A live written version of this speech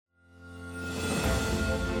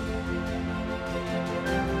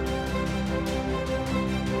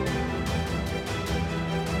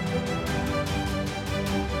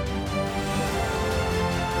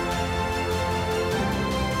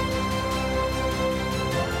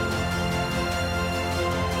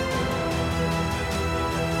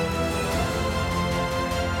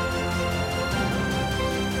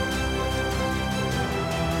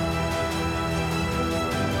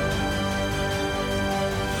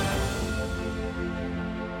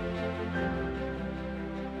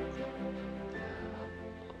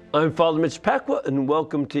I'm Father Mitch, and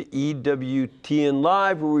welcome to EWTN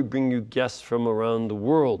Live, where we bring you guests from around the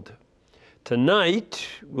world. Tonight,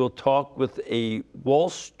 we'll talk with a Wall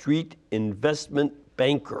Street investment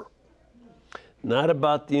banker. Not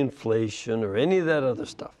about the inflation or any of that other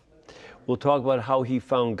stuff. We'll talk about how he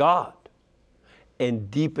found God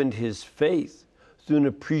and deepened his faith through an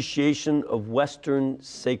appreciation of Western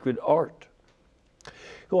sacred art.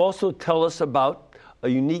 He'll also tell us about a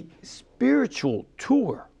unique spiritual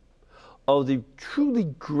tour of the truly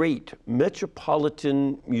great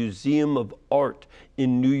Metropolitan Museum of Art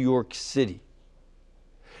in New York City.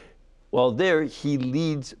 While there, he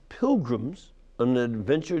leads pilgrims on an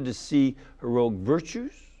adventure to see heroic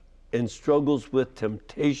virtues and struggles with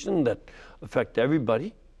temptation that affect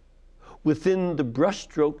everybody within the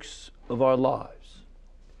brushstrokes of our lives.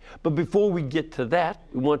 But before we get to that,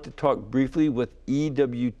 we want to talk briefly with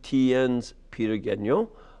EWTN's Peter Gagnon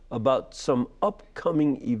about some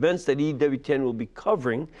upcoming events that EWTN will be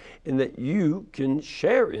covering and that you can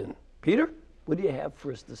share in. Peter, what do you have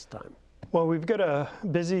for us this time? Well, we've got a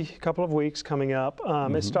busy couple of weeks coming up.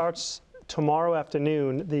 It starts tomorrow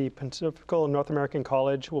afternoon. The Pontifical North American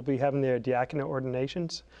College will be having their diaconate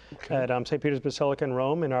ordinations at St. Peter's Basilica in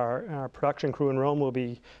Rome, and our production crew in Rome will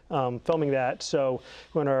be filming that. So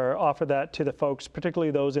we're going to offer that to the folks,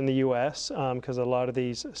 particularly those in the U.S., because a lot of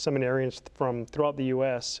these seminarians from throughout the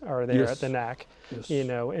U.S. are there at the NAC,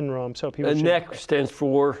 in Rome. So people and NAC stands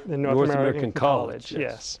for the North American College.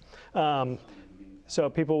 Yes. So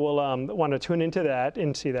people will want to tune into that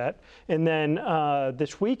and see that. And then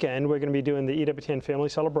this weekend, we're going to be doing the EWTN Family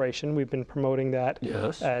Celebration. We've been promoting that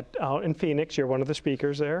out in Phoenix. You're one of the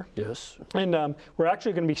speakers there. Yes. And we're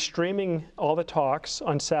actually going to be streaming all the talks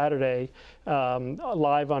on Saturday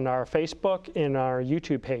live on our Facebook and our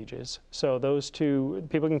YouTube pages. So those two,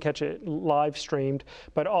 people can catch it live streamed.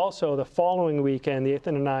 But also the following weekend, the 8th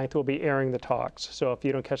and the 9th, we'll be airing the talks. So if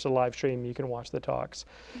you don't catch the live stream, you can watch the talks.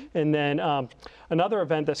 And then another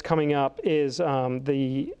event that's coming up is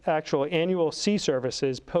the actual annual Sea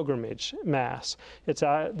Services Pilgrimage Mass. It's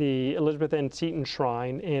at the Elizabeth N. Seton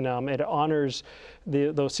Shrine, and it honors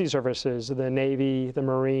those sea services, the Navy, the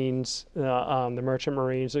Marines, the Merchant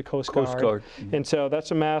Marines, the Coast Guard. And so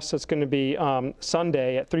that's a Mass that's going to be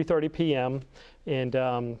Sunday at 3:30 p.m., and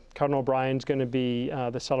Cardinal O'Brien's going to be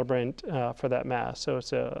the celebrant for that Mass. So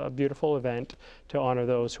it's a beautiful event to honor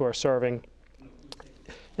those who are serving.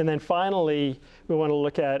 And then finally, we want to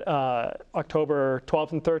look at October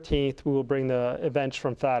 12th and 13th. We will bring the events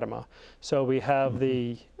from Fatima. So we have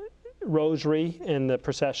the rosary in the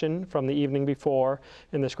procession from the evening before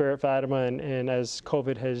in the square at Fatima. And as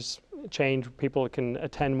COVID has changed, people can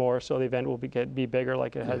attend more, so the event will be bigger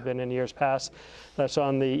like it has been in years past. That's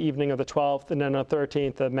on the evening of the 12th, and then on the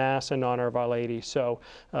 13th, the Mass in honor of Our Lady. So,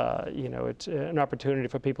 it's an opportunity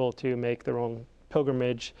for people to make their own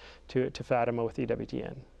pilgrimage to Fatima with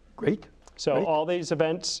EWTN. Great. So all these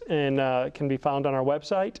events can be found on our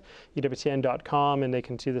website, EWTN.com, and they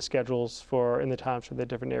can see the schedules in the times for the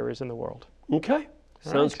different areas in the world. Okay,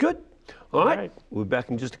 sounds good. All right, we'll be back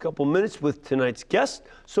in just a couple minutes with tonight's guest,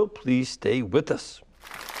 so please stay with us.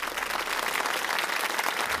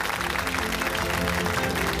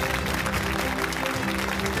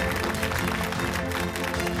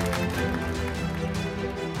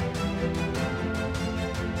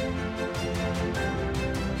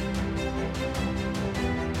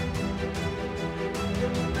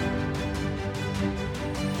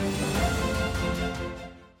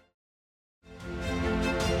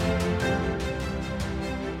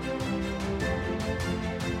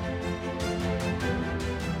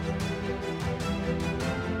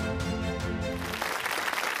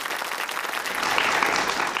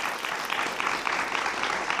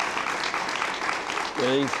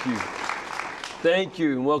 Thank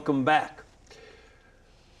you, and welcome back.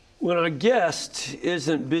 When our guest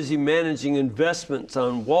isn't busy managing investments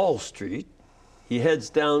on Wall Street, he heads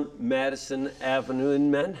down Madison Avenue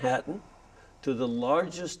in Manhattan to the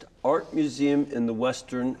largest art museum in the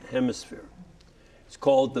Western Hemisphere. It's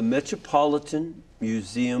called the Metropolitan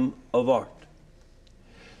Museum of Art.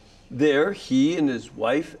 There, he and his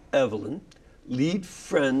wife, Evelyn, lead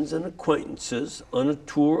friends and acquaintances on a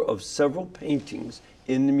tour of several paintings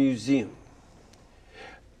in the museum.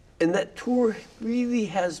 And that tour really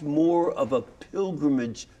has more of a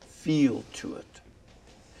pilgrimage feel to it.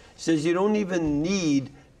 He says you don't even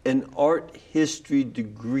need an art history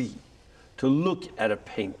degree to look at a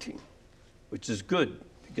painting, which is good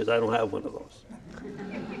because I don't have one of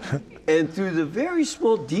those. And through the very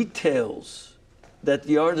small details that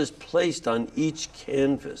the artist placed on each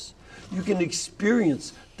canvas, you can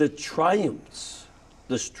experience the triumphs,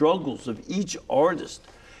 the struggles of each artist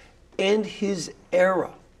and his era.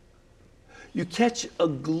 You catch a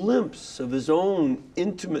glimpse of his own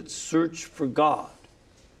intimate search for God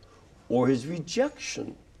or his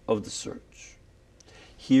rejection of the search.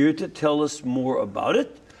 Here to tell us more about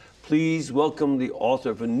it, please welcome the author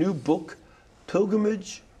of a new book,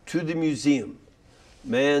 Pilgrimage to the Museum,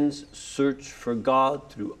 Man's Search for God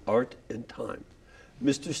Through Art and Time,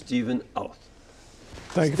 Mr. Stephen Auth.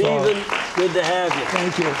 Thank you, Stephen, good to have you.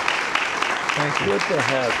 Thank you. Thank you. Good to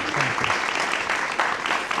have you. Thank you.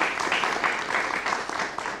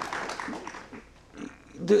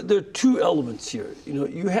 There are two elements here.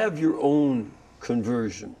 You have your own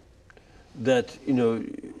conversion that,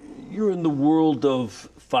 you're in the world of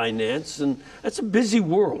finance, and that's a busy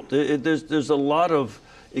world. There's a lot of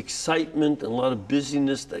excitement and a lot of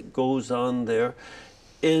busyness that goes on there,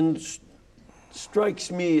 and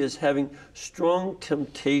strikes me as having strong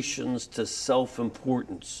temptations to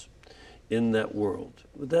self-importance in that world.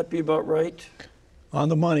 Would that be about right? On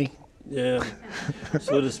the money. Yeah,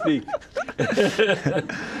 so to speak.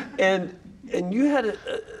 and you had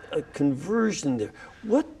a conversion there.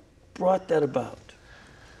 What brought that about?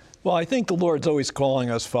 Well, I think the Lord's always calling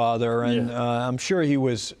us, Father, and I'm sure he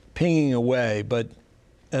was pinging away, but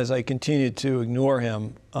as I continued to ignore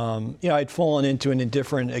him, I'd fallen into an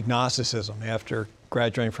indifferent agnosticism after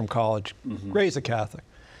graduating from college, raised a Catholic.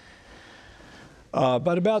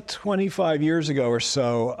 But about 25 years ago or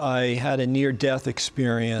so, I had a near-death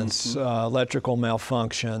experience, electrical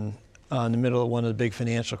malfunction in the middle of one of the big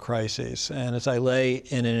financial crises. And as I lay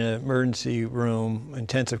in an emergency room,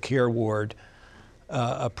 intensive care ward,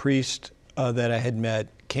 a priest that I had met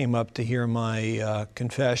came up to hear my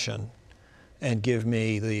confession and give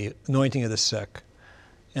me the anointing of the sick.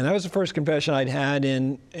 And that was the first confession I'd had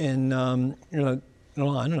in I don't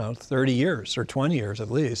know, 30 years or 20 years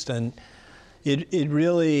at least. And it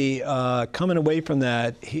really, coming away from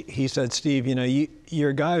that, he said, Steve, you're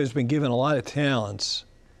a guy who's been given a lot of talents,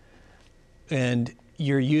 and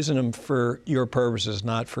you're using them for your purposes,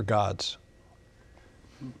 not for God's.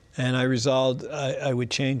 And I resolved I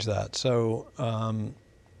would change that. So,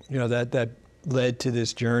 that led to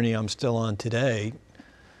this journey I'm still on today.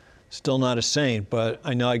 Still not a saint, but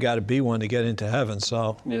I know I got to be one to get into heaven.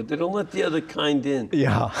 So yeah, they don't let the other kind in.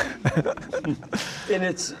 Yeah. And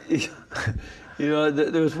it's,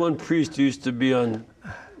 there was one priest who used to be on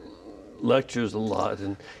lectures a lot,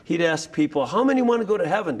 and he'd ask people, how many want to go to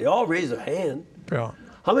heaven? They all raise their hand. Yeah.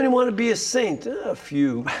 How many want to be a saint? A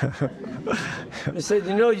few. He said,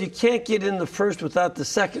 you can't get in the first without the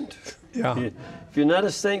second. Yeah. If you're not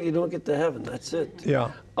a saint, you don't get to heaven. That's it.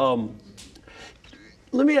 Yeah.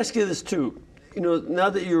 Let me ask you this too. Now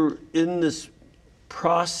that you're in this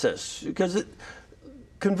process, because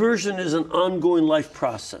conversion is an ongoing life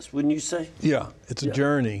process, wouldn't you say? Yeah, it's a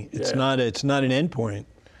journey. It's not an end point.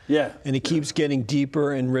 Yeah. And it keeps getting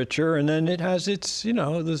deeper and richer, and then it has its,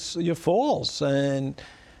 your falls and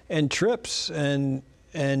trips, and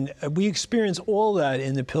we experience all that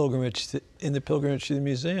in the pilgrimage to the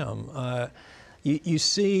museum. You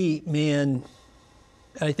see, man,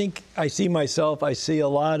 I think I see myself, I see a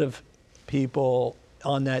lot of people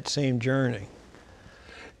on that same journey.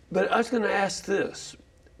 But I was going to ask this.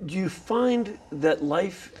 Do you find that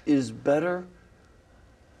life is better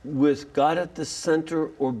with God at the center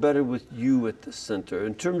or better with you at the center?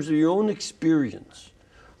 In terms of your own experience,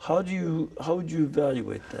 how would you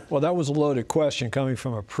evaluate that? Well, that was a loaded question coming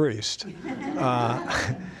from a priest.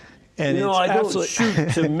 And I don't shoot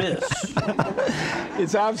to miss.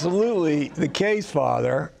 It's absolutely the case,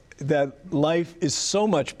 Father, that life is so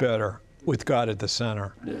much better with God at the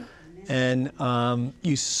center. Yeah. And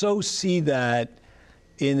you so see that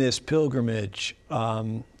in this pilgrimage,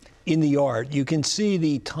 in the art. You can see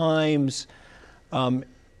the times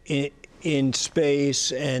in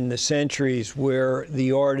space and the centuries where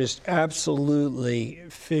the artist absolutely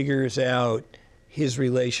figures out his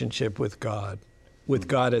relationship with God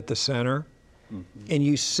at the center. Mm-hmm. And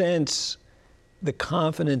you sense the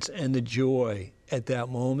confidence and the joy at that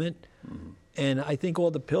moment. Mm-hmm. And I think all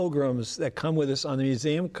the pilgrims that come with us on the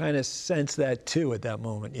museum kind of sense that too at that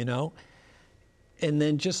moment, And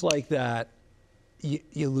then just like that,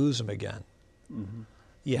 you lose them again. Mm-hmm.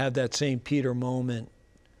 You have that St. Peter moment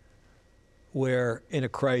where in a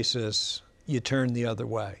crisis, you turn the other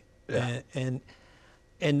way. Yeah.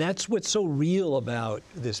 And that's what's so real about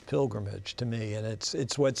this pilgrimage to me, and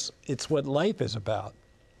it's what life is about.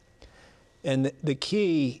 And the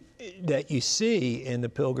key that you see in the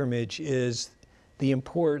pilgrimage is the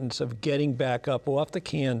importance of getting back up off the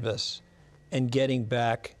canvas and getting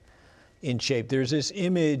back in shape. There's this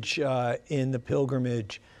image in the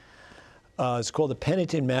pilgrimage. It's called The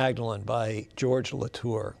Penitent Magdalene by George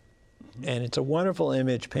Latour. And it's a wonderful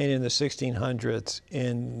image painted in the 1600s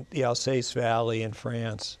in the Alsace Valley in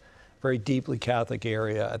France, very deeply Catholic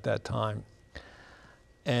area at that time.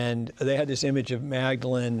 And they had this image of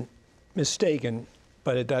Magdalene, mistaken,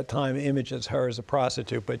 but at that time images her as a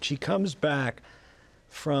prostitute. But she comes back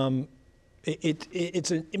from,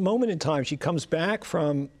 it's a moment in time, she comes back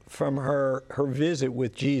from her visit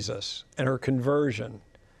with Jesus and her conversion.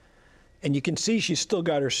 And you can see she's still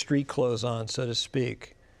got her street clothes on, so to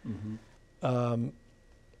speak. And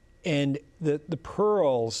the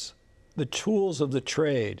pearls, the tools of the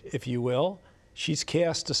trade, if you will, she's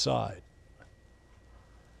cast aside.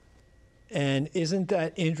 And isn't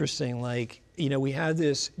that interesting? Like, you know, we have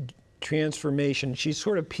this transformation. She's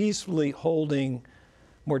sort of peacefully holding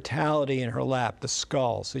mortality in her lap, the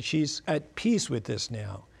skull. So she's at peace with this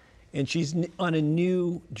now. And she's on a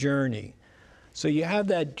new journey. So you have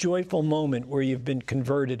that joyful moment where you've been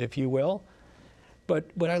converted, if you will. But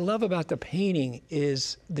what I love about the painting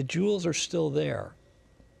is the jewels are still there.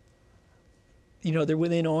 You know, they're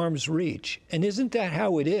within arm's reach. And isn't that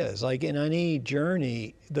how it is? Like in any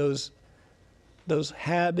journey, those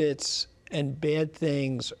habits and bad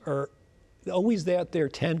things are always out there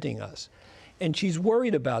tempting us. And she's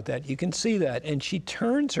worried about that. You can see that. And she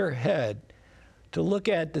turns her head to look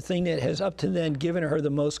at the thing that has up to then given her the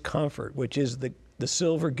most comfort, which is the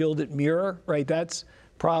silver gilded mirror, right? That's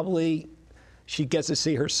probably, she gets to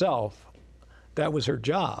see herself. That was her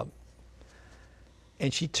job.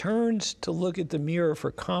 And she turns to look at the mirror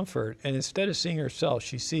for comfort, and instead of seeing herself,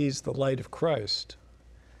 she sees the light of Christ,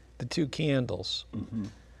 the two candles.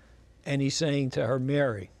 And he's saying to her,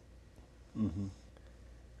 Mary,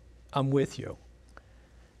 I'm with you.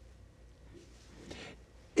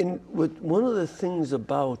 And one of the things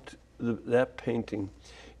about that painting,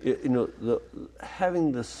 you know,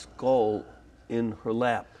 having the skull in her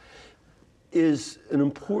lap is an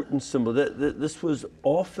important symbol. That this was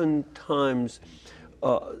oftentimes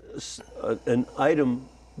an item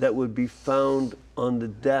that would be found on the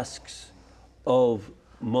desks of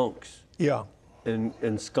monks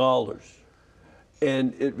and scholars.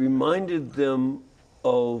 And it reminded them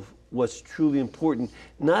of what's truly important,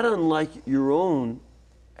 not unlike your own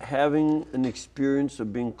having an experience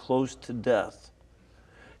of being close to death.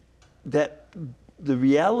 That the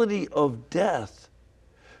reality of death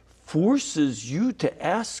forces you to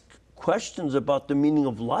ask questions about the meaning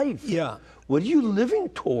of life. What are you living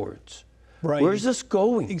towards? Right. Where's this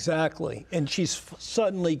going? Exactly. And she's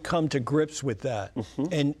suddenly come to grips with that.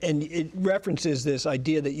 And it references this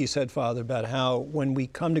idea that you said, Father, about how when we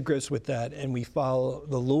come to grips with that and we follow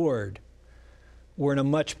the Lord, we're in a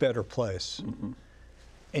much better place.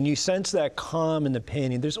 And you sense that calm in the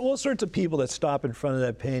painting. There's all sorts of people that stop in front of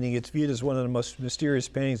that painting. It's viewed as one of the most mysterious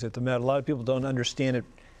paintings at the Met. A lot of people don't understand it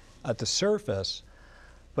at the surface,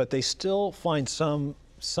 but they still find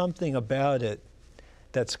something about it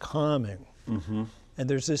that's calming. And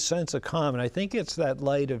there's this sense of calm, and I think it's that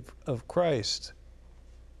light of Christ.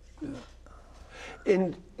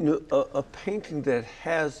 And you know, a painting that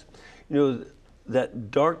has, you know,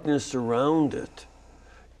 that darkness around it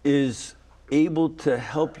is able to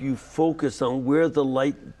help you focus on where the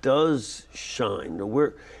light does shine, or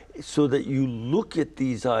where, so that you look at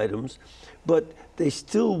these items, but they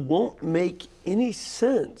still won't make any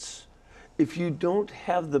sense if you don't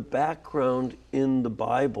have the background in the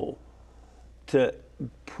Bible to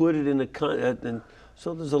put it in a and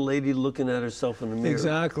so there's a lady looking at herself in the mirror.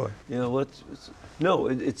 Exactly. You know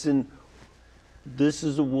it's in. This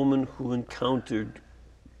is a woman who encountered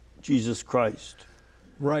Jesus Christ.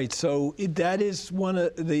 Right. So that is one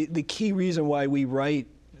of the key reason why we write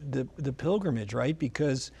the pilgrimage, right?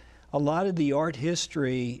 Because a lot of the art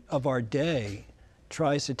history of our day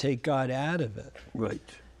tries to take God out of it. Right.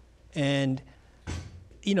 And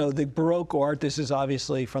you know, the Baroque art, this is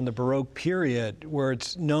obviously from the Baroque period, where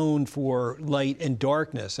it's known for light and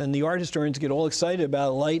darkness. And the art historians get all excited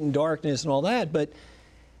about light and darkness and all that, but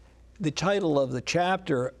the title of the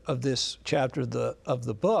chapter of this chapter of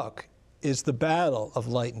the book is The Battle of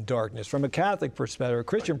Light and Darkness. From a Catholic perspective, a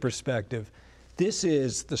Christian perspective, this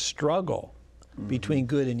is the struggle between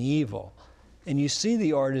good and evil. And you see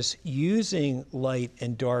the artist using light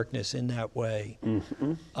and darkness in that way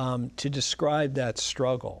to describe that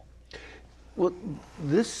struggle. Well,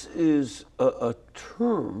 this is a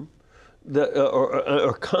term that, or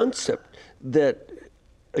a concept that,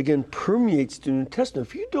 again, permeates the New Testament.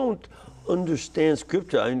 If you don't understand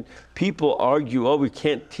Scripture, and people argue, oh, we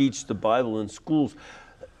can't teach the Bible in schools.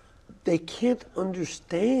 They can't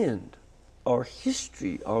understand our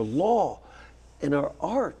history, our law, and our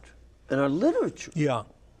art, and our literature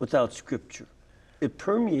without Scripture. it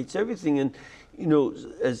permeates everything. And, you know,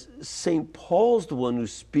 as St. Paul's the one who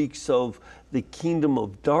speaks of the kingdom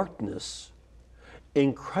of darkness,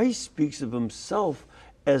 and Christ speaks of himself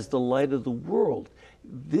as the light of the world.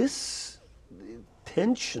 This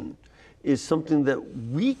tension is something that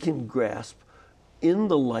we can grasp in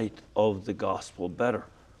the light of the gospel better.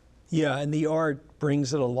 Yeah, and the art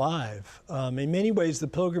brings it alive. In many ways, the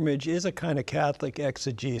pilgrimage is a kind of Catholic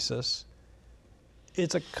exegesis.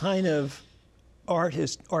 It's a kind of art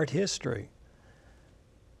history.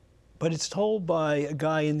 But it's told by a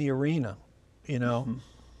guy in the arena, you know,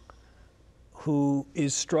 who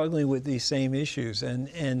is struggling with these same issues.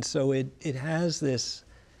 And so it has this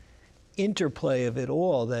interplay of it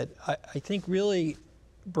all that I think really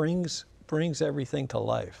brings everything to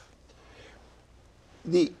life.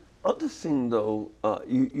 The other thing, though,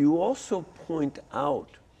 you also point out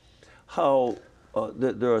how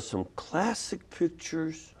that there are some classic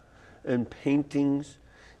pictures and paintings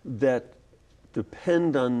that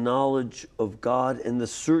depend on knowledge of God and the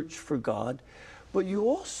search for God, but you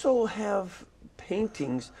also have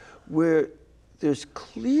paintings where there's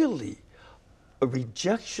clearly a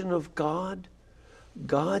rejection of God.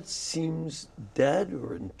 God seems dead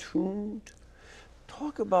or entombed.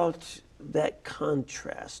 Talk about that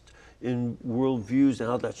contrast in worldviews and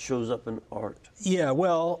how that shows up in art. Yeah,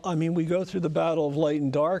 well, I mean, we go through the battle of light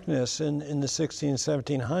and darkness in the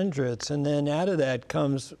 1600s, 1700s, and then out of that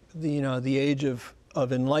comes the age of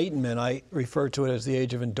enlightenment. I refer to it as the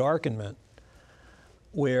age of endarkenment,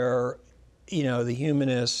 where the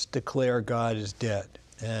humanists declare God is dead,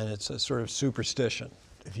 and it's a sort of superstition,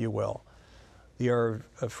 if you will. The era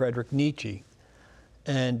of Friedrich Nietzsche,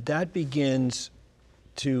 and that begins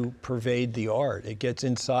to pervade the art. It gets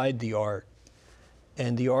inside the art.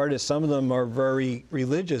 And the artists, some of them are very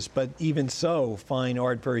religious, but even so, find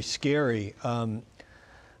art very scary. I'm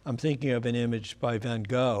thinking of an image by Van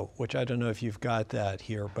Gogh, which I don't know if you've got that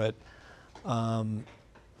here, but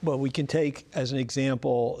well, we can take as an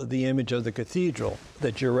example the image of the cathedral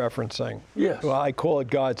that you're referencing. Yes. Well, I call it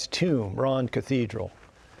God's tomb, Rouen Cathedral.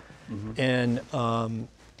 And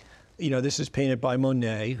this is painted by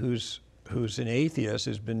Monet, who's an atheist,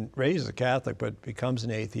 who's been raised as a Catholic, but becomes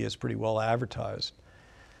an atheist, pretty well advertised.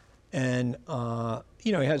 And,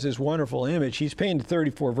 he has this wonderful image. He's painted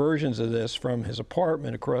 34 versions of this from his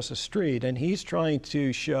apartment across the street, and he's trying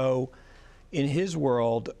to show, in his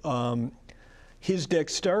world, his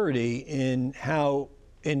dexterity in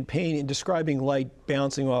painting, in describing light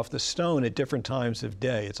bouncing off the stone at different times of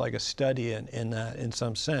day. It's like a study in that, in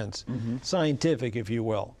some sense, scientific, if you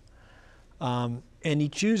will. And he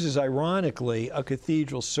chooses, ironically, a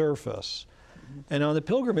cathedral surface. And on the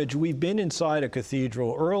pilgrimage, we've been inside a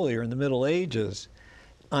cathedral earlier in the Middle Ages.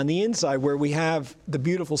 On the inside, where we have the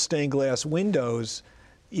beautiful stained glass windows,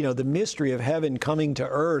 the mystery of heaven coming to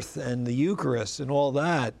earth and the Eucharist and all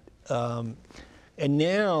that. And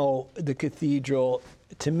now the cathedral,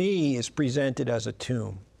 to me, is presented as a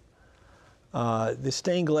tomb. The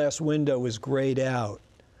stained glass window is grayed out.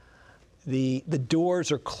 The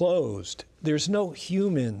doors are closed. There's no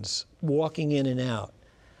humans walking in and out.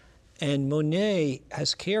 And Monet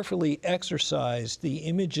has carefully exercised the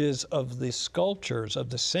images of the sculptures of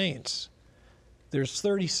the saints. There's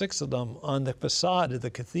 36 of them on the facade of the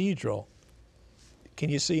cathedral. Can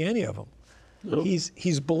you see any of them? Nope.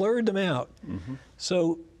 He's blurred them out.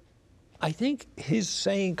 So I think he's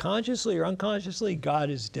saying, consciously or unconsciously, God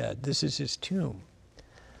is dead. This is his tomb.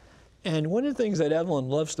 And one of the things that Evelyn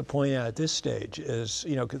loves to point out at this stage is,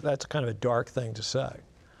 'cause that's kind of a dark thing to say.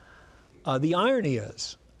 The irony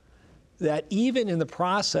is that even in the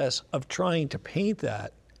process of trying to paint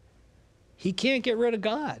that, he can't get rid of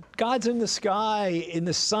God. God's in the sky, in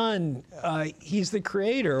the sun. He's the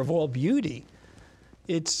creator of all beauty.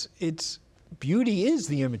 Beauty is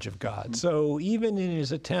the image of God. So even in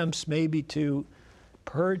his attempts maybe to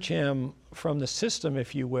purge him from the system,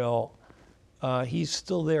 if you will, he's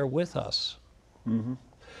still there with us.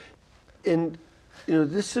 And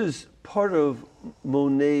this is part of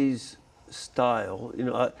Monet's style.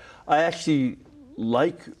 I actually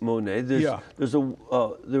like Monet. There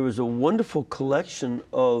was a wonderful collection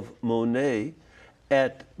of Monet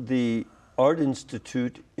at the Art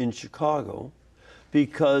Institute in Chicago,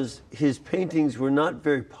 because his paintings were not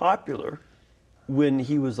very popular when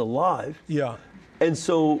he was alive. Yeah. And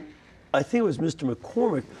so I think it was Mr.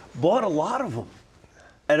 McCormick bought a lot of them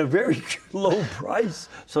at a very low price.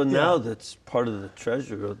 So now that's part of the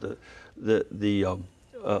treasure of the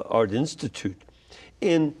Art Institute.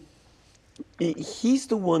 And he's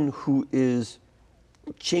the one who is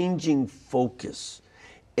changing focus.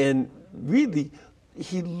 And really,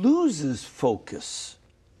 he loses focus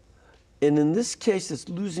And in this case, it's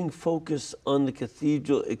losing focus on the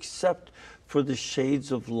cathedral except for the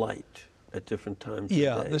shades of light at different times of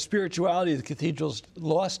Yeah, day. the spirituality of the cathedral's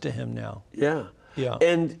lost to him now. Yeah. Yeah.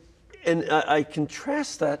 And I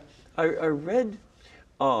contrast that. I read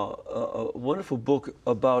a wonderful book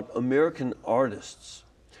about American artists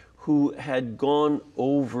who had gone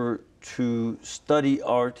over to study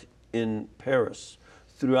art in Paris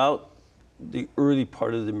throughout the early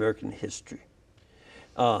part of the American history.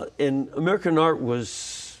 And American art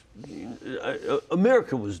was,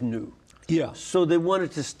 America was new. Yeah. So they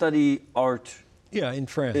wanted to study art Yeah, in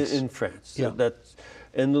France. in France. Yeah.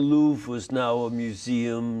 And the Louvre was now a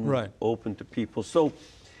museum Right. open to people. So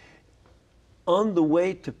on the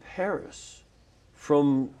way to Paris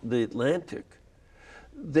from the Atlantic,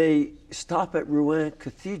 they stop at Rouen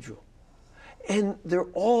Cathedral. And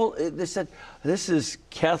they said, this is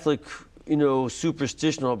Catholic,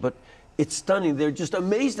 superstition, but it's stunning. They're just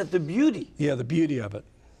amazed at the beauty. Yeah, the beauty of it.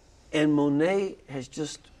 And Monet has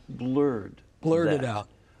just blurred Blurred that. it out.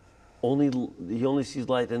 He only sees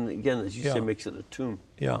light, and again, as you say, Yeah. makes it a tomb.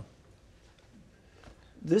 Yeah.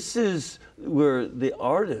 This is where the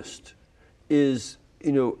artist is,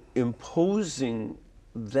 imposing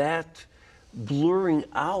that blurring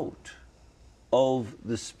out of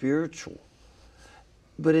the spiritual.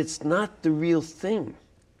 But it's not the real thing.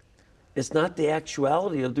 It's not the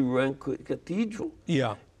actuality of the Rouen Cathedral.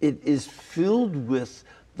 Yeah. It is filled with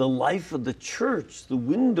the life of the church, the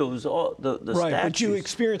windows, all the Right, statues. but you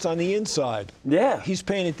experience on the inside. Yeah. He's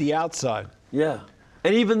painted the outside. Yeah.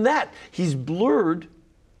 And even that, he's blurred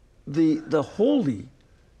the holy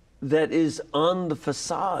that is on the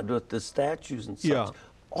facade with the statues and such. Yeah.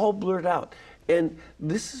 All blurred out. And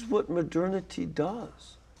this is what modernity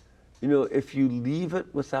does. If you leave it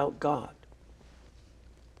without God.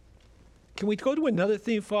 Can we go to another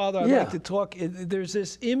theme, Father? I'd Yeah. like to talk. There's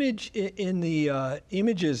this image in the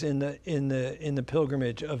images in the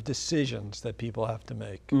pilgrimage of decisions that people have to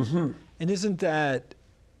make. Mm-hmm. And isn't that,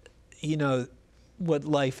 what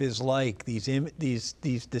life is like? These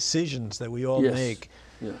decisions that we all Yes. make.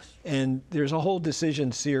 Yes. And there's a whole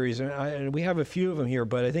decision series, and we have a few of them here.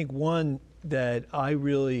 But I think one that I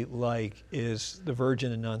really like is the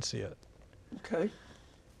Virgin Annunciate. Okay.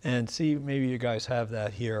 And see, maybe you guys have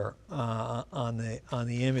that here on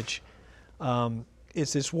the image.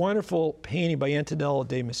 It's this wonderful painting by Antonello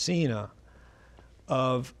de Messina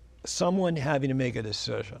of someone having to make a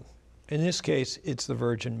decision. In this case, it's the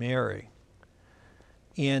Virgin Mary.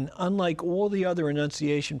 And unlike all the other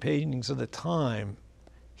Annunciation paintings of the time,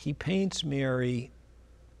 he paints Mary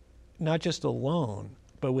not just alone,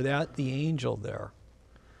 but without the angel there.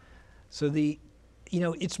 So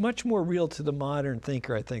it's much more real to the modern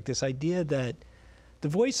thinker, I think, this idea that the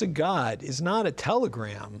voice of God is not a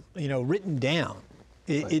telegram, written down.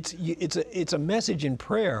 Right. It's a message in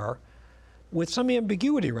prayer with some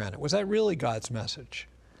ambiguity around it. Was that really God's message?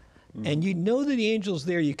 And you know that the angel's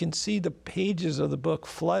there. You can see the pages of the book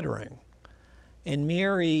fluttering. And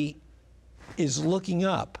Mary is looking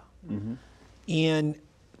up. Mm-hmm. And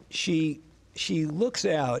she looks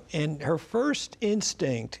out, and her first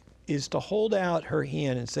instinct is to hold out her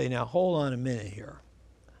hand and say, now hold on a minute here.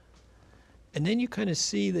 And then you kind of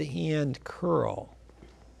see the hand curl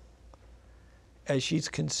as she's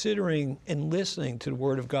considering and listening to the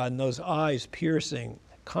Word of God, and those eyes piercing,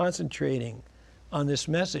 concentrating on this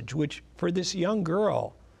message, which for this young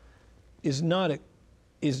girl is not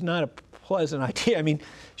a pleasant idea. I mean,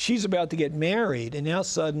 she's about to get married, and now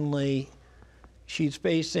suddenly she's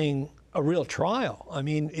facing a real trial. I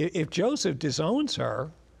mean, if Joseph disowns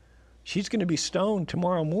her, she's going to be stoned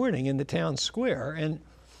tomorrow morning in the town square. And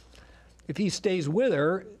if he stays with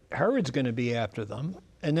her, Herod's going to be after them,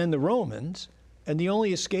 and then the Romans. And the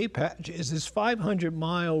only escape hatch is this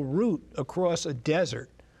 500-mile route across a desert.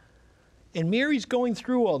 And Mary's going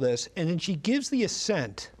through all this, and then she gives the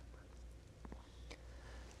assent.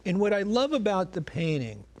 And what I love about the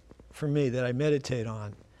painting, for me, that I meditate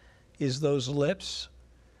on, is those lips.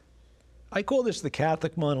 I call this the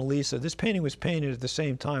Catholic Mona Lisa. This painting was painted at the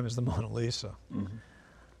same time as the Mona Lisa. Mm-hmm.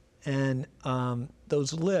 And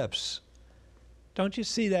those lips, don't you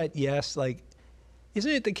see that? Yes,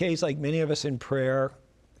 isn't it the case, like many of us in prayer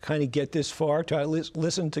kind of get this far to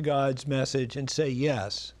listen to God's message and say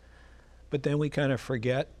yes, but then we kind of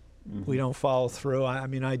forget. Mm-hmm. We don't follow through. I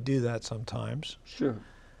mean, I do that sometimes. Sure.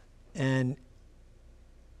 And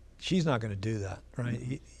she's not going to do that, right?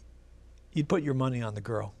 Mm-hmm. You'd put your money on the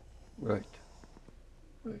girl. Right.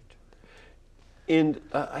 Right. And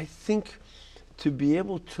I think to be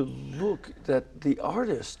able to look that the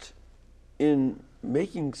artist in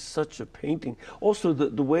making such a painting. Also,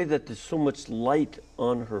 the way that there's so much light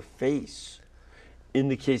on her face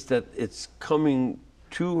indicates that it's coming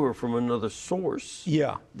to her from another source.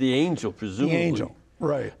 Yeah. The angel, presumably. The angel,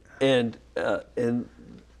 right. And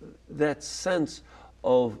that sense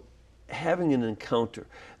of having an encounter.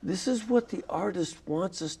 This is what the artist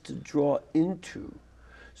wants us to draw into,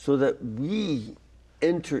 so that we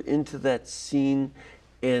enter into that scene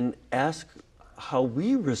and ask how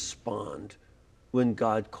we respond when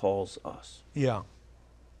God calls us. Yeah.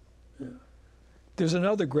 There's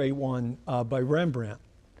another great one by Rembrandt,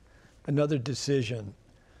 another decision.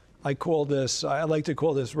 I like to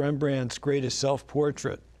call this Rembrandt's greatest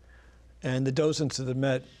self-portrait. And the docents of the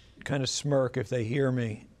Met kind of smirk if they hear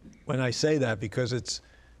me when I say that, because it's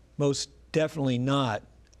most definitely not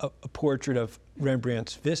a portrait of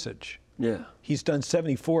Rembrandt's visage. Yeah. He's done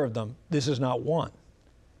 74 of them. This is not one.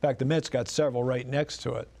 In fact, the Met's got several right next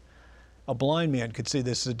to it. A blind man could see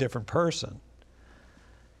this is a different person.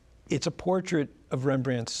 It's a portrait of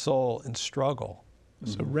Rembrandt's soul in struggle.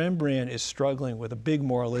 Mm-hmm. So Rembrandt is struggling with a big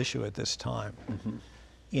moral issue at this time. Mm-hmm.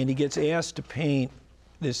 And he gets asked to paint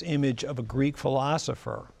this image of a Greek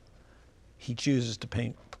philosopher. He chooses to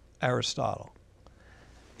paint Aristotle.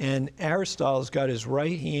 And Aristotle's got his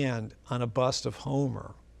right hand on a bust of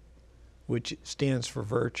Homer, which stands for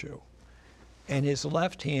virtue, and his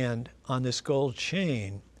left hand on this gold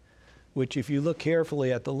chain, which, if you look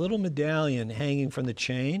carefully at the little medallion hanging from the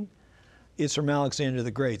chain, is from Alexander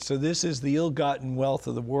the Great. So this is the ill-gotten wealth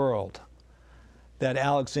of the world that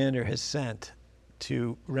Alexander has sent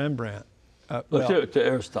to Rembrandt. To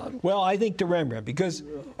Aristotle. Well, I think to Rembrandt, because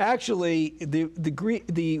actually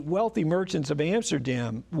the wealthy merchants of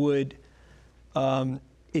Amsterdam would,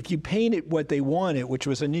 if you painted what they wanted, which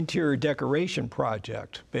was an interior decoration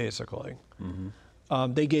project, basically,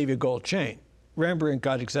 mm-hmm. They gave you a gold chain. Rembrandt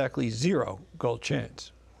got exactly 0 gold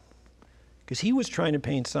chains, because he was trying to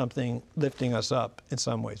paint something lifting us up in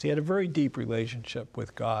some ways. He had a very deep relationship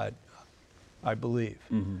with God, I believe.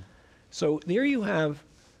 Mm-hmm. So there you have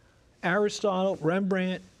Aristotle,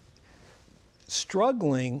 Rembrandt,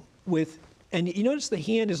 struggling with, and you notice the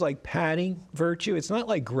hand is like patting virtue. It's not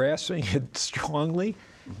like grasping it strongly,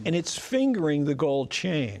 mm-hmm. and it's fingering the gold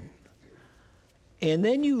chain. And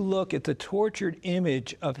then you look at the tortured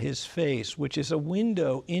image of his face, which is a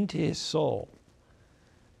window into his soul.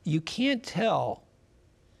 You can't tell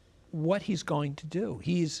what he's going to do.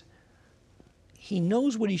 He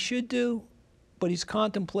knows what he should do, but he's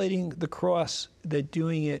contemplating the cross that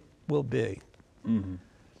doing it will be. Mm-hmm.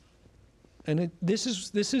 And this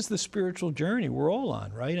is the spiritual journey we're all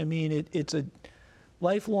on, right? I mean, it's a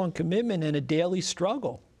lifelong commitment and a daily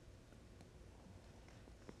struggle.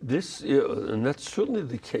 And that's certainly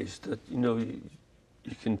the case, that, you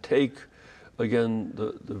can take, again,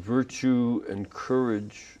 the virtue and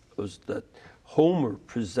courage that Homer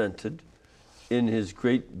presented in his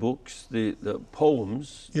great books, the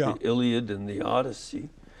poems, yeah. The Iliad and the Odyssey,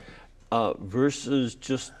 versus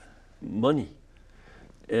just money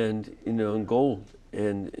and and gold,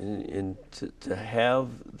 and to have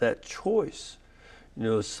that choice,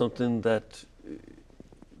 is something that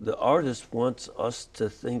the artist wants us to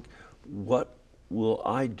think, what will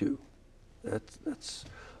I do? That's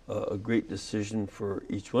a great decision for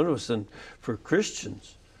each one of us. And for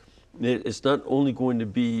Christians, it's not only going to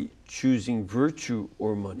be choosing virtue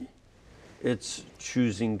or money, it's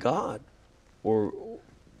choosing God or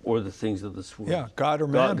the things of this world. Yeah, God or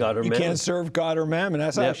mammon. God or you mammon. Can't serve God or mammon.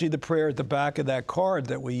 That's Yep. actually the prayer at the back of that card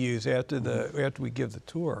that we use after we give the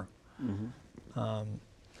tour. Mm-hmm.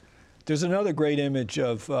 There's another great image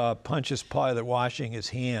of Pontius Pilate washing his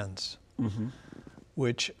hands, mm-hmm.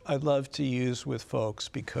 which I'd love to use with folks,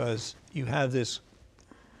 because you have this,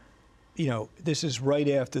 this is right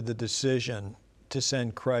after the decision to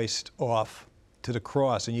send Christ off to the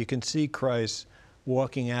cross, and you can see Christ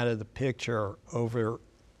walking out of the picture over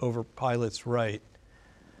Pilate's right,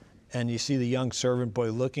 and you see the young servant boy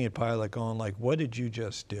looking at Pilate going like, what did you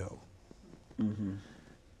just do? Mm-hmm.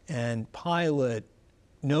 And Pilate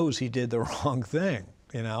knows he did the wrong thing,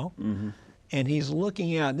 mm-hmm. and he's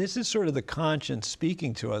looking out. This is sort of the conscience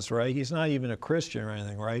speaking to us, right? He's not even a Christian or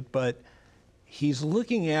anything, right? But he's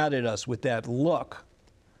looking out at us with that look,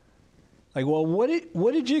 like, well, what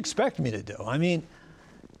did you expect me to do? I mean,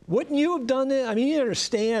 wouldn't you have done it? I mean, you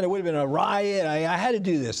understand, it would have been a riot. I had to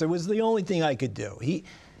do this. It was the only thing I could do.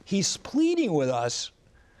 He's pleading with us.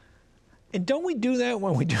 And don't we do that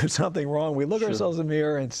when we do something wrong? We look ourselves in the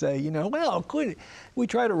mirror and say, we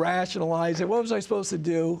try to rationalize it. What was I supposed to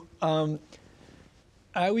do? I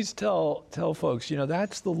always tell folks,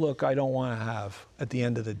 that's the look I don't want to have at the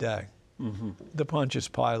end of the day, mm-hmm. the Pontius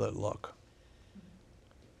Pilate look.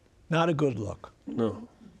 Not a good look. No,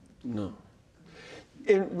 no.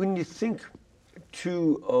 And when you think,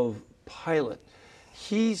 too, of Pilate,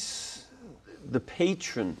 he's the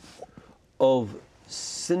patron of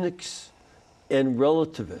cynics and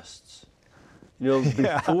relativists. You know,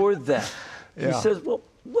 before that, he says, well,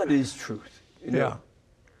 what is truth? You know?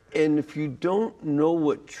 And if you don't know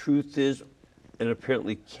what truth is and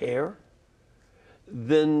apparently care,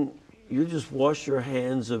 then you just wash your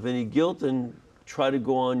hands of any guilt and try to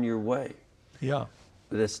go on your way. Yeah.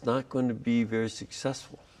 But it's not going to be very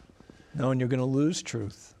successful. No, and you're going to lose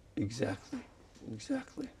truth. Exactly.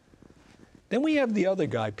 Exactly. Then we have the other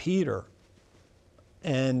guy, Peter.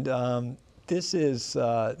 And this is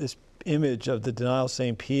this image of the denial of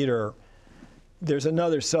St. Peter. There's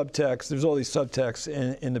another subtext. There's all these subtexts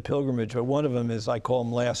in the pilgrimage, but one of them is, I call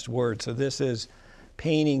them last words. So this is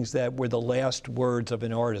paintings that were the last words of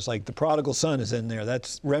an artist. Like the Prodigal Son is in there.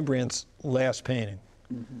 That's Rembrandt's last painting.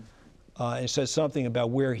 It says something about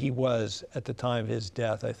where he was at the time of his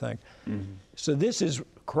death, I think. So this is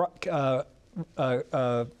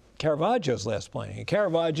Caravaggio's last painting. And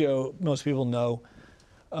Caravaggio, most people know,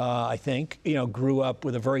 I think, you know, grew up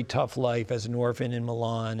with a very tough life as an orphan in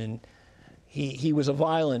Milan, and he was a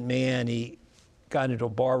violent man. He got into a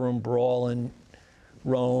barroom brawl in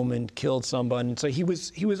Rome and killed someone. And so he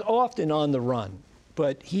was often on the run,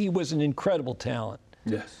 but he was an incredible talent.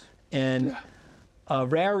 Yes. And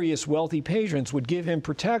various wealthy patrons would give him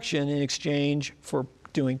protection in exchange for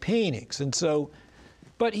doing paintings. And so,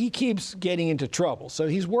 but he keeps getting into trouble. So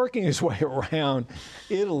he's working his way around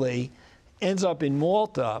Italy, ends up in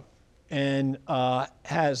Malta, and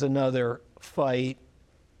has another fight.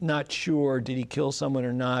 Not sure did he kill someone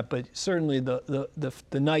or not, but certainly the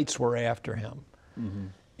knights were after him.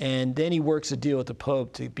 And then he works a deal with the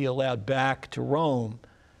Pope to be allowed back to Rome,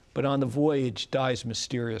 but on the voyage dies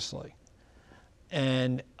mysteriously.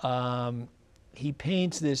 And he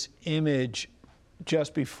paints this image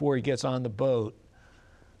just before he gets on the boat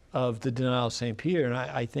of the denial of St. Peter. And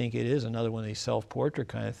I think it is another one of these self-portrait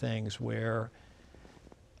kind of things where,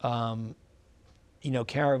 you know,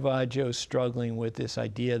 Caravaggio's struggling with this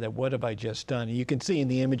idea that what have I just done? And you can see in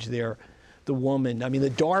the image there, the woman, I mean, the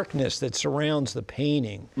darkness that surrounds the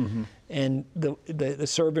painting, and the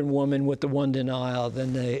servant woman with the one denial,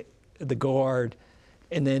 then the guard,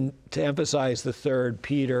 and then to emphasize the third,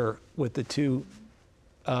 Peter with the two,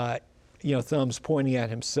 you know, thumbs pointing at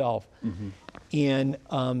himself. And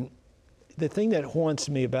the thing that haunts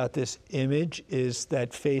me about this image is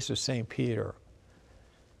that face of St. Peter.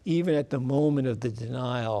 Even at the moment of the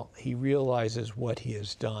denial, he realizes what he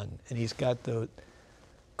has done, and he's got the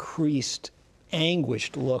creased,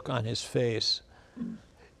 anguished look on his face.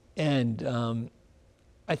 And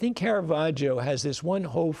I think Caravaggio has this one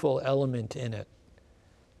hopeful element in it,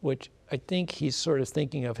 which I think he's sort of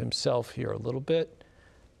thinking of himself here a little bit.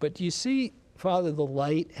 But do you see, Father, the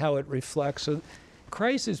light, how it reflects? So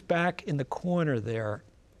Christ is back in the corner there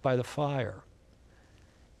by the fire.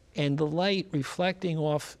 And the light reflecting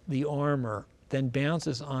off the armor then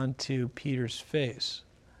bounces onto Peter's face.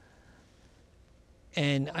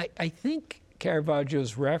 And I think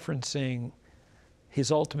Caravaggio's referencing his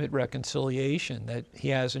ultimate reconciliation that he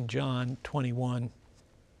has in John 21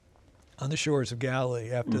 on the shores of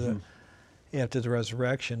Galilee after the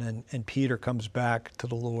resurrection, and Peter comes back to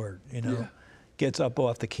the Lord, you know, gets up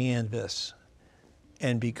off the canvas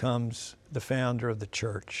and becomes the founder of the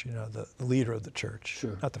church, you know, the leader of the church.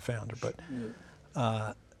 Sure. Not the founder, but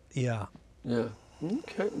Yeah.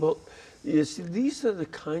 Okay. Well, you see, these are the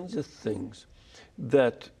kinds of things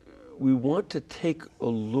that we want to take a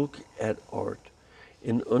look at art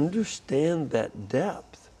and understand that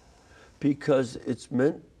depth, because it's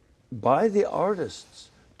meant by the artists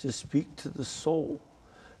to speak to the soul,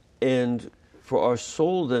 and for our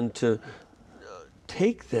soul then to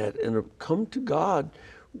take that and come to God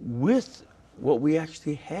with what we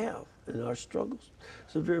actually have in our struggles.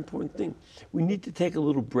 It's a very important thing. We need to take a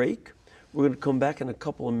little break. We're going to come back in a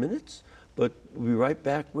couple of minutes, but we'll be right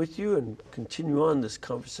back with you and continue on this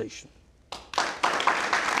conversation.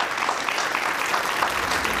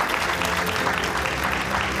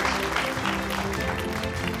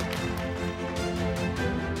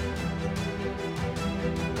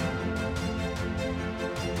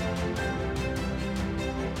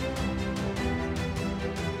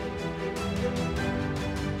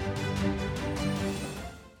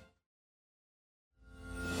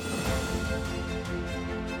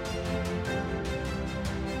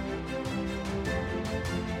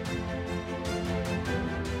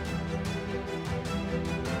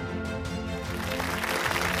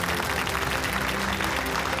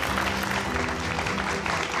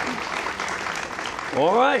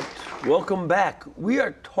 All right, Welcome back. We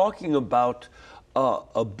are talking about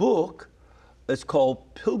a book. It's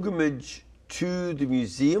called Pilgrimage to the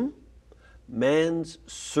Museum, Man's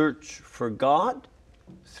Search for God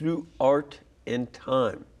Through Art and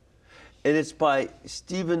Time. And it's by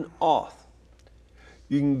Stephen Auth.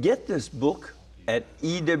 You can get this book at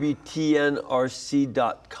ewtnrc.com,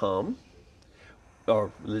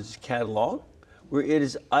 our religious catalog, where it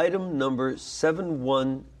is item number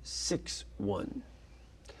 7161.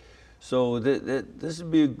 So this would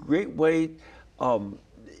be a great way,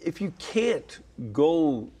 if you can't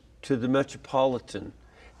go to the Metropolitan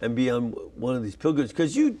and be on one of these pilgrimages,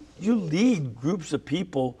 because you lead groups of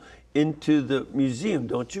people into the museum,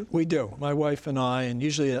 don't you? We do. My wife and I, and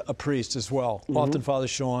usually a priest as well, often Father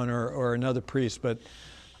Sean or another priest. But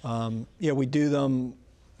yeah, we do them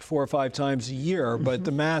 4 or 5 times a year. But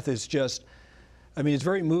the math is just, I mean, it's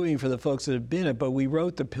very moving for the folks that have been it. But we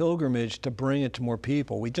wrote the pilgrimage to bring it to more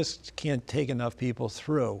people. We just can't take enough people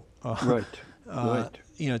through. Right.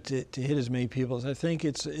 You know, to hit as many people as I think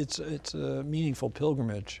it's a meaningful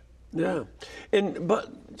pilgrimage. Yeah,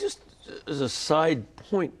 but just as a side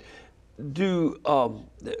point,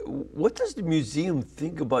 what does the museum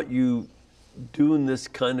think about you doing this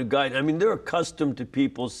kind of guide? I mean, they're accustomed to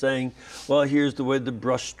people saying, well, here's the way the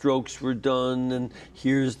brush strokes were done, and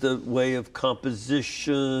here's the way of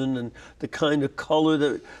composition, and the kind of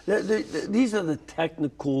color these are the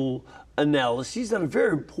technical analyses that are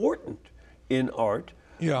very important in art.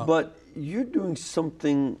 Yeah. But you're doing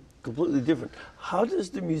something completely different. How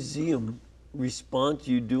does the museum respond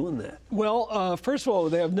to you doing that? Well, first of all,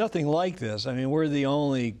 they have nothing like this. I mean, we're the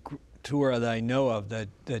only tour that I know of that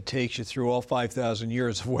takes you through all 5,000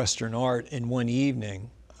 years of Western art in one evening.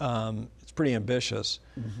 It's pretty ambitious.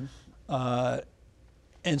 And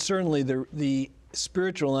certainly the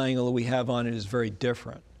spiritual angle that we have on it is very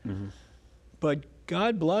different. But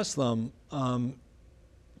God bless them.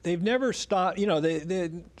 They've never stopped, you know, they're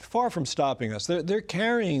far from stopping us. They're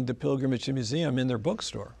carrying the Pilgrimage to Museum in their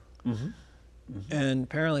bookstore. And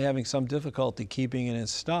apparently having some difficulty keeping it in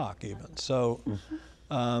stock even. So,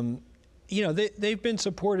 you know, they've been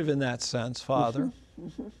supportive in that sense, Father.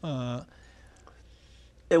 And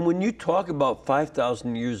when you talk about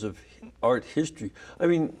 5,000 years of art history, I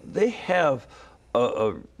mean, they have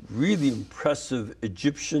a really impressive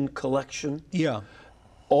Egyptian collection. Yeah.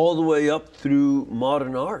 All the way up through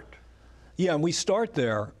modern art. Yeah, and we start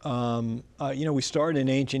there. You know, we start in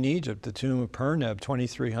ancient Egypt, the tomb of Perneb,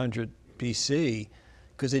 2300 BC,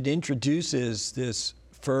 because it introduces this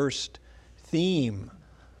first theme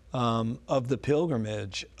of the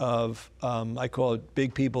pilgrimage of, I call it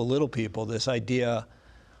big people, little people, this idea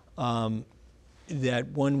that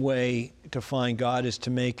one way to find God is to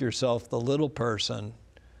make yourself the little person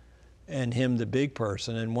and him the big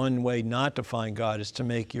person, and one way not to find God is to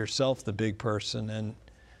make yourself the big person and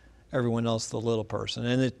everyone else the little person.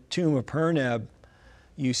 And the tomb of Perneb,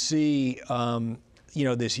 you see, you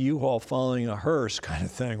know, this U-Haul following a hearse kind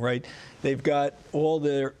of thing, right? They've got all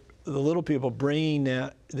the little people bringing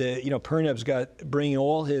you know, Perneb's got bringing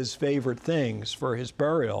all his favorite things for his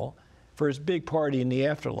burial, for his big party in the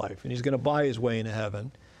afterlife, and he's going to buy his way into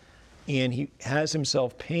heaven, and he has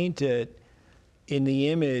himself painted in the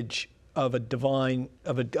image of a divine,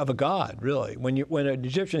 of a god, really. When an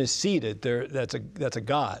Egyptian is seated, that's a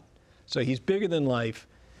god. So he's bigger than life,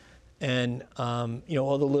 and you know,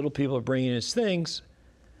 all the little people are bringing his things,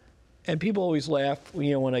 and people always laugh,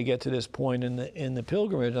 you know, when I get to this point in the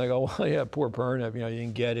pilgrimage. I go, well, yeah, poor Perneb, you know, he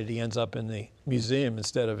didn't get it. He ends up in the museum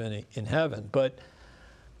instead of in heaven. But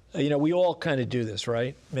you know, we all kind of do this,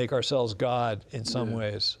 right? Make ourselves God in some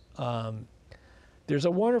ways. There's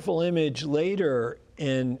a wonderful image later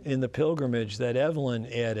in the pilgrimage that Evelyn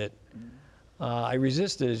added. I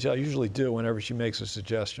resisted, as I usually do whenever she makes a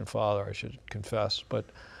suggestion, Father, I should confess. But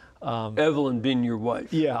Evelyn being your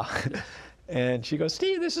wife. Yeah. And she goes,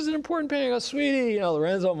 Steve, this is an important painting. I go, sweetie, you know,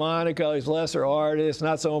 Lorenzo Monaco, he's a lesser artist,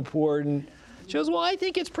 not so important. She goes, well, I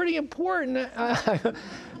think it's pretty important.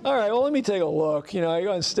 All right, well, let me take a look. You know, I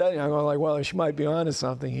go and study. I'm going like, well, she might be onto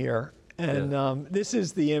something here. And this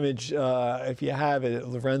is the image, if you have it,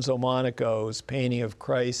 Lorenzo Monaco's painting of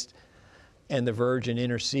Christ and the Virgin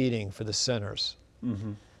interceding for the sinners.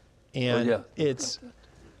 And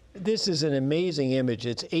this is an amazing image.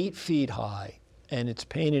 It's 8 feet high, and it's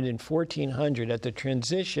painted in 1400 at the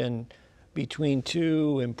transition between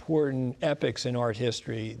 2 important epochs in art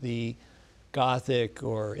history, the Gothic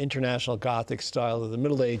or International Gothic style of the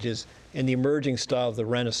Middle Ages and the emerging style of the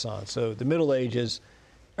Renaissance. So the Middle Ages,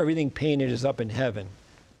 everything painted is up in heaven.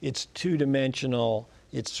 It's 2-dimensional,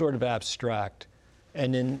 it's sort of abstract.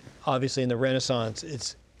 And then obviously in the Renaissance,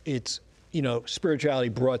 it's spirituality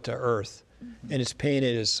brought to earth, and it's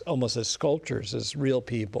painted as almost as sculptures, as real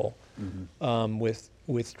people, with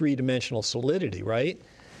three-dimensional solidity, right?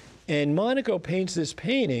 And Monaco paints this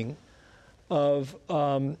painting of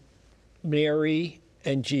Mary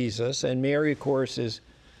and Jesus, and Mary, of course, is,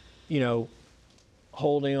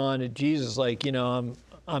 holding on to Jesus like,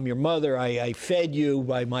 I'm your mother. I fed you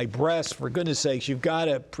by my breast. For goodness sakes, you've got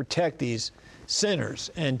to protect these sinners.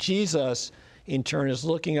 And Jesus, in turn, is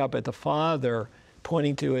looking up at the Father,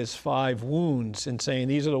 pointing to his 5 wounds and saying,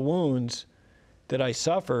 these are the wounds that I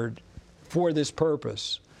suffered for this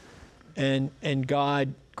purpose. And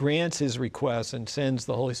God grants his request and sends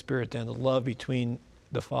the Holy Spirit down, the love between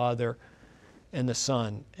the Father and the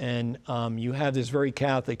Son. And you have this very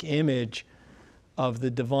Catholic image of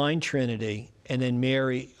the divine Trinity and then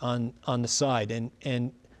Mary on the side.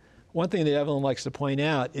 And one thing that Evelyn likes to point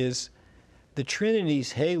out is the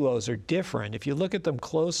Trinity's halos are different. If you look at them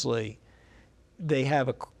closely, they have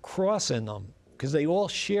a cross in them because they all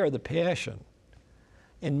share the passion.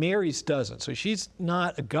 And Mary's doesn't. So she's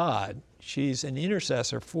not a God. She's an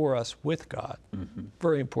intercessor for us with God.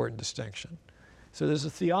 Very important distinction. So there's a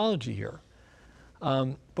theology here.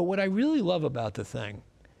 But what I really love about the thing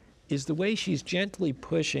is the way she's gently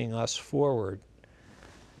pushing us forward.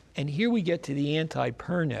 And here we get to the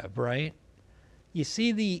anti-Perneb, right? You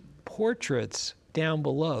see the portraits down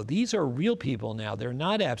below. These are real people now. They're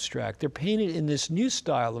not abstract. They're painted in this new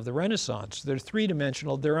style of the Renaissance. They're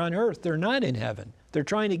three-dimensional. They're on earth. They're not in heaven. They're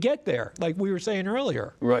trying to get there, like we were saying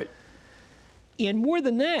earlier. Right. And more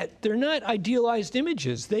than that, they're not idealized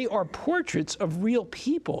images. They are portraits of real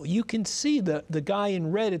people. You can see the guy in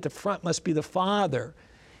red at the front must be the father.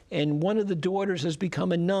 And one of the daughters has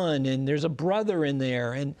become a nun, and there's a brother in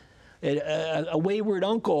there, and a wayward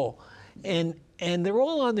uncle. And they're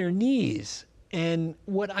all on their knees. And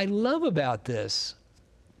what I love about this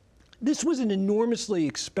was an enormously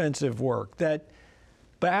expensive work. That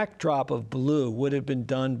backdrop of blue would have been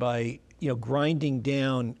done by, grinding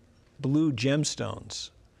down blue gemstones.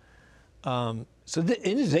 So it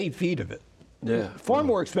is 8 feet of it. Yeah. Far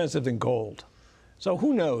more expensive than gold. So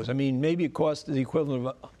who knows? I mean, maybe it cost the equivalent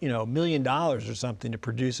of, $1 million or something to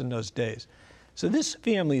produce in those days. So this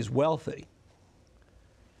family is wealthy.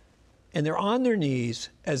 And they're on their knees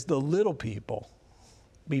as the little people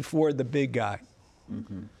before the big guy.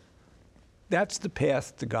 That's the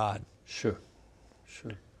path to God. Sure.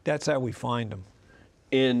 That's how we find him.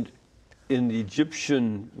 And in the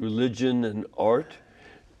Egyptian religion and art,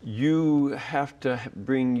 you have to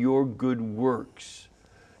bring your good works,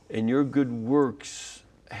 and your good works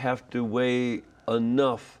have to weigh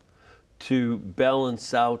enough to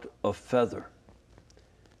balance out a feather.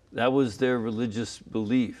 That was their religious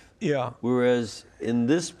belief. Yeah. Whereas in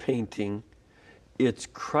this painting, it's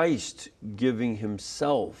Christ giving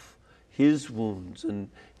himself, his wounds, and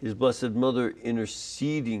his Blessed Mother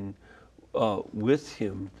interceding with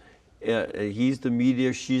him. He's the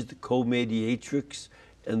mediator, she's the co-mediatrix,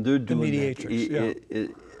 and they're doing mediatrix,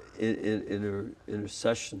 in her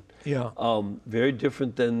intercession. Yeah. Very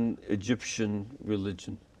different than Egyptian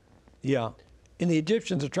religion. Yeah. And the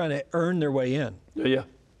Egyptians are trying to earn their way in. Yeah.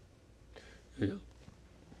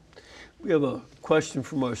 We have a question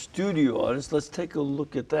from our studio audience. Let's take a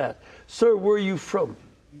look at that. Sir, where are you from?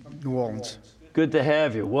 New Orleans. Good to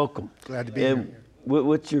have you. Welcome. Glad to be here.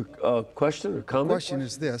 What's your question or comment? The question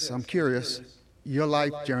is this. I'm curious. Your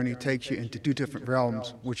life journey takes you into 2 different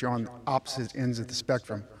realms, which are on opposite ends of the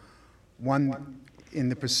spectrum. One in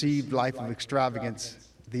the perceived life of extravagance,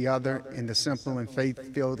 the other in the simple and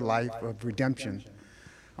faith-filled life of redemption.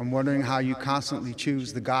 I'm wondering how you constantly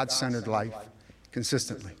choose the God-centered life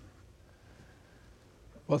consistently.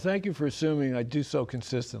 Well, thank you for assuming I do so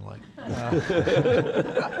consistently.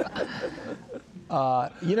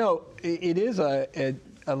 It is a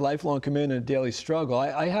lifelong commitment and a daily struggle.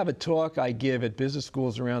 I have a talk I give at business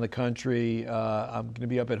schools around the country. I'm going to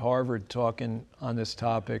be up at Harvard talking on this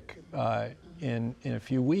topic in a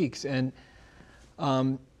few weeks. And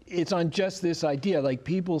it's on just this idea. Like,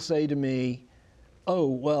 people say to me, oh,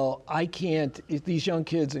 well, I can't, these young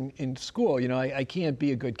kids in school, I can't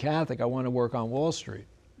be a good Catholic. I want to work on Wall Street.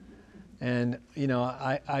 And,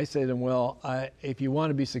 I say to them, well, if you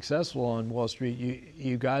want to be successful on Wall Street,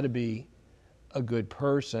 you got to be a good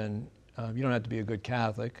person. You don't have to be a good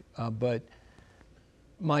Catholic. But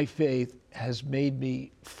my faith has made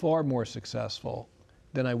me far more successful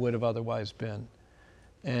than I would have otherwise been.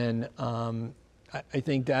 And I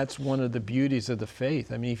think that's one of the beauties of the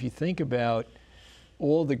faith. I mean, if you think about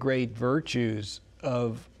all the great virtues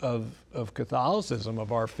of Catholicism,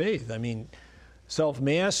 of our faith, I mean,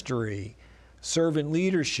 self-mastery, servant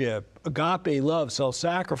leadership, agape love,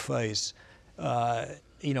 self-sacrifice,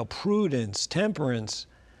 prudence, temperance.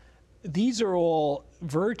 These are all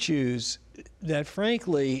virtues that,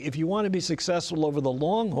 frankly, if you want to be successful over the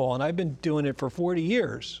long haul, and I've been doing it for 40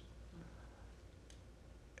 years,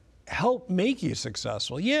 help make you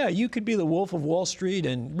successful. Yeah, you could be the Wolf of Wall Street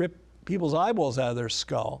and rip people's eyeballs out of their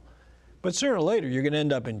skull, but sooner or later you're going to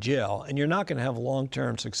end up in jail, and you're not going to have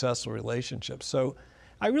long-term successful relationships. So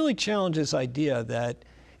I really challenge this idea that,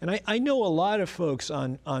 and I know a lot of folks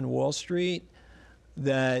on Wall Street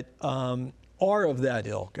that are of that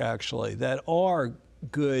ilk, actually, that are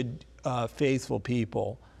good, faithful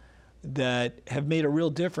people that have made a real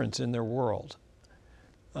difference in their world.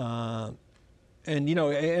 And,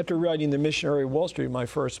 after writing The Missionary of Wall Street, my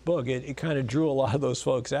first book, it kind of drew a lot of those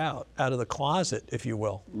folks out of the closet, if you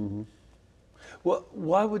will. Mm-hmm. Well,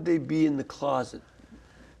 why would they be in the closet?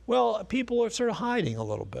 Well, people are sort of hiding a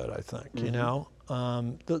little bit, I think,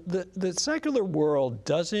 Mm-hmm. The secular world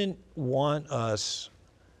doesn't want us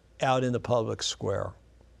out in the public square.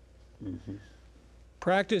 Mm-hmm.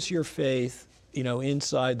 Practice your faith,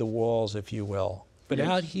 inside the walls, if you will. But yes.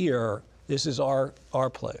 Out here, this is our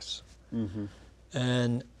place. Mm-hmm.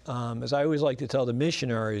 And as I always like to tell the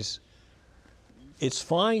missionaries, it's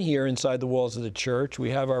fine here inside the walls of the church. We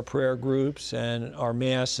have our prayer groups and our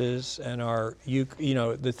masses and our,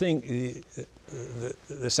 the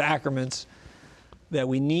sacraments that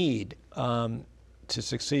we need to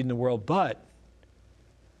succeed in the world. But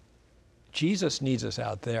Jesus needs us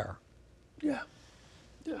out there. Yeah.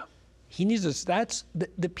 Yeah. He needs us. That's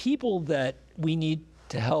the people that we need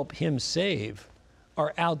to help him save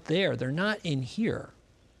are out there. They're not in here.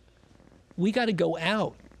 We got to go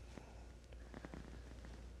out.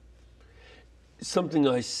 Something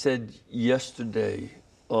I said yesterday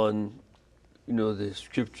on, the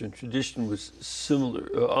scripture and tradition was similar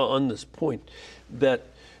on this point, that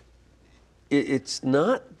it's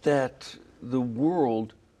not that the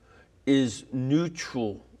world is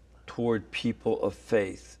neutral toward people of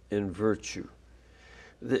faith and virtue.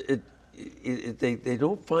 They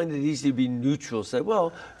don't find it easy to be neutral. Say,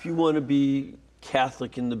 well, if you want to be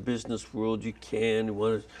Catholic in the business world, you can. You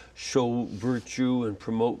want to show virtue and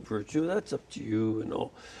promote virtue, that's up to you and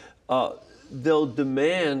all. They'll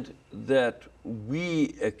demand that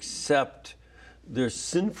we accept their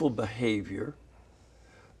sinful behavior,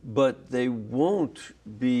 but they won't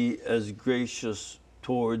be as gracious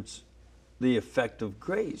towards the effect of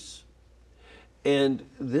grace. And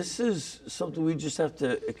this is something we just have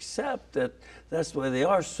to accept, that's the way they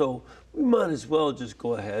are. So we might as well just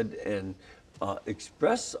go ahead and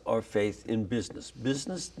express our faith in business.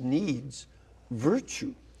 Business needs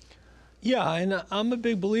virtue. Yeah, and I'm a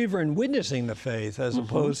big believer in witnessing the faith as Mm-hmm.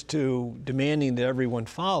 opposed to demanding that everyone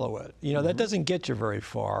follow it. That doesn't get you very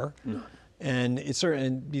far. No. And it's certain,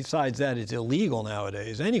 and besides that, it's illegal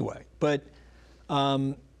nowadays anyway. But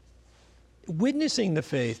witnessing the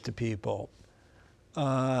faith to people,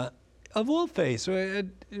 of all faiths,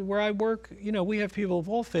 where I work, we have people of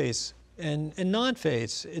all faiths and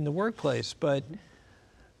non-faiths in the workplace, but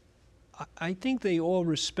I think they all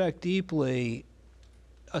respect deeply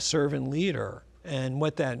a servant leader and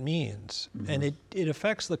what that means. Mm-hmm. And it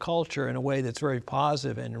affects the culture in a way that's very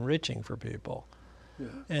positive and enriching for people. Yeah.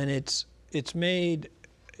 And it's made,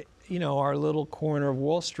 our little corner of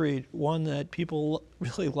Wall Street one that people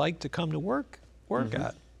really like to come to work mm-hmm.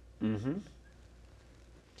 at. Mm-hmm.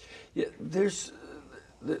 Yeah, there's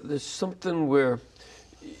something where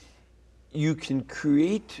you can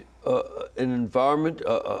create an environment,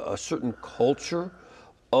 a certain culture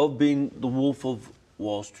of being the Wolf of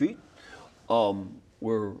Wall Street,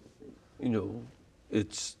 where,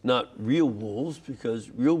 it's not real wolves, because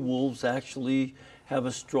real wolves actually have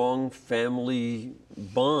a strong family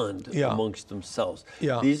bond yeah. amongst themselves.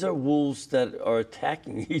 Yeah. These are wolves that are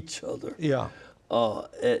attacking each other. Yeah.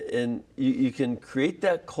 And you can create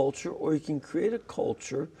that culture, or you can create a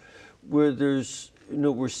culture where there's,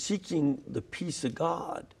 we're seeking the peace of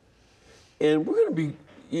God. And we're going to be,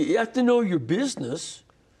 you have to know your business.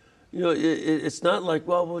 It's not like,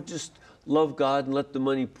 well, we'll just love God and let the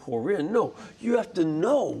money pour in. No, you have to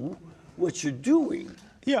know what you're doing.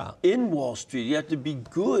 Yeah. In Wall Street, you have to be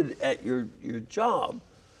good at your job.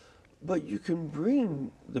 But you can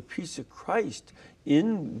bring the peace of Christ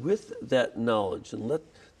in with that knowledge and let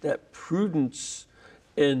that prudence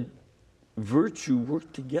and virtue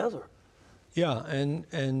work together. Yeah, and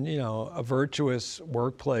a virtuous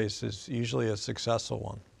workplace is usually a successful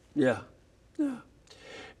one. Yeah, yeah.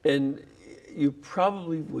 And you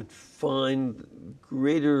probably would find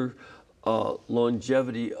greater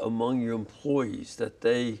longevity among your employees, that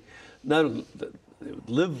they, not they would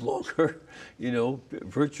live longer. You know,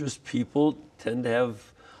 virtuous people tend to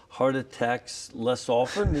have heart attacks less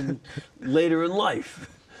often and later in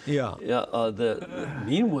life. Yeah. Yeah, the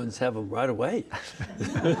mean ones have them right away.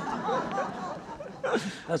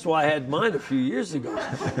 That's why I had mine a few years ago.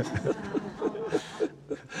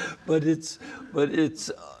 But it's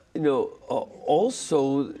you know,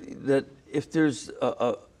 also that if there's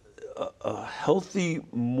a healthy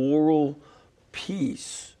moral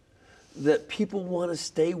peace, that people want to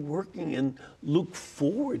stay working and look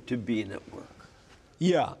forward to being at work.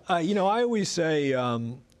 Yeah, you know, I always say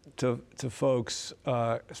to folks,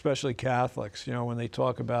 especially Catholics, you know, when they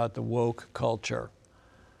talk about the woke culture,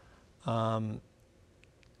 you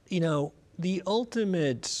know, the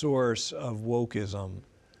ultimate source of wokeism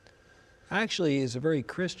actually is a very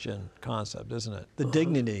Christian concept, isn't it? The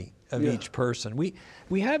dignity of each person.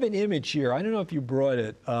 We have an image here. I don't know if you brought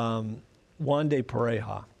it, Juan de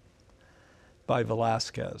Pareja by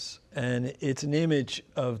Velázquez, and it's an image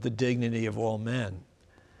of the dignity of all men.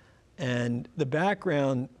 And the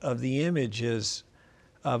background of the image is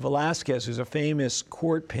Velázquez, who's a famous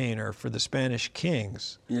court painter for the Spanish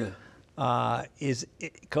kings,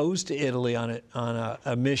 goes to Italy on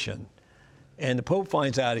a mission, and the Pope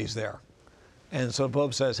finds out he's there. And so the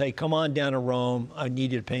Pope says, hey, come on down to Rome. I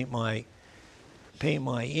need you to paint my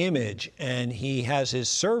image. And he has his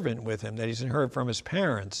servant with him that he's heard from his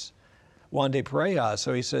parents, Juan de Pareja.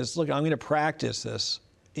 So he says, look, I'm going to practice this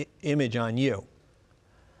image on you.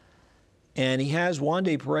 And he has Juan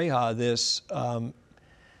de Pareja, this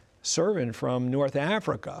servant from North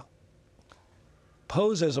Africa,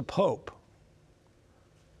 pose as a pope.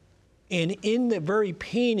 And in the very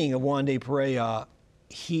painting of Juan de Pareja,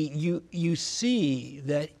 you see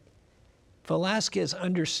that Velázquez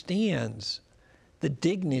understands the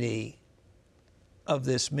dignity of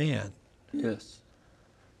this man. Yes.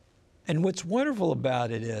 And what's wonderful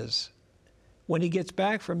about it is, when he gets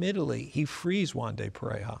back from Italy, he frees Juan de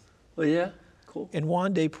Pareja. Oh, yeah? Cool. And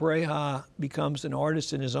Juan de Pareja becomes an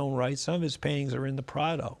artist in his own right. Some of his paintings are in the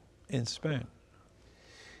Prado in Spain.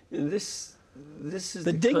 And this is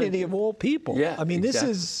the dignity of all people. Yeah, I mean, exactly.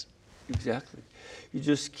 This is... Exactly. You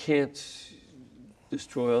just can't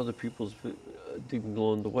destroy other people's dignity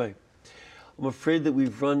along the way. I'm afraid that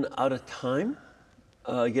we've run out of time.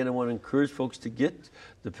 Again, I want to encourage folks to get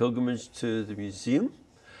the pilgrimage to the museum,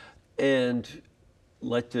 and I'd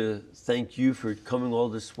like to thank you for coming all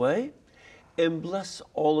this way, and bless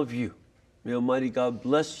all of you. May Almighty God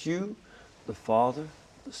bless you, the Father,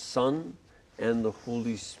 the Son, and the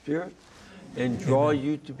Holy Spirit, and draw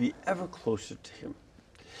you to be ever closer to Him.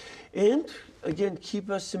 And again, keep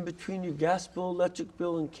us in between your gas bill, electric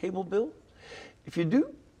bill, and cable bill. If you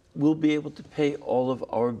do, we'll be able to pay all of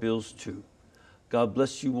our bills too. God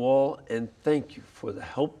bless you all, and thank you for the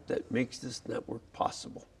help that makes this network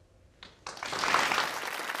possible.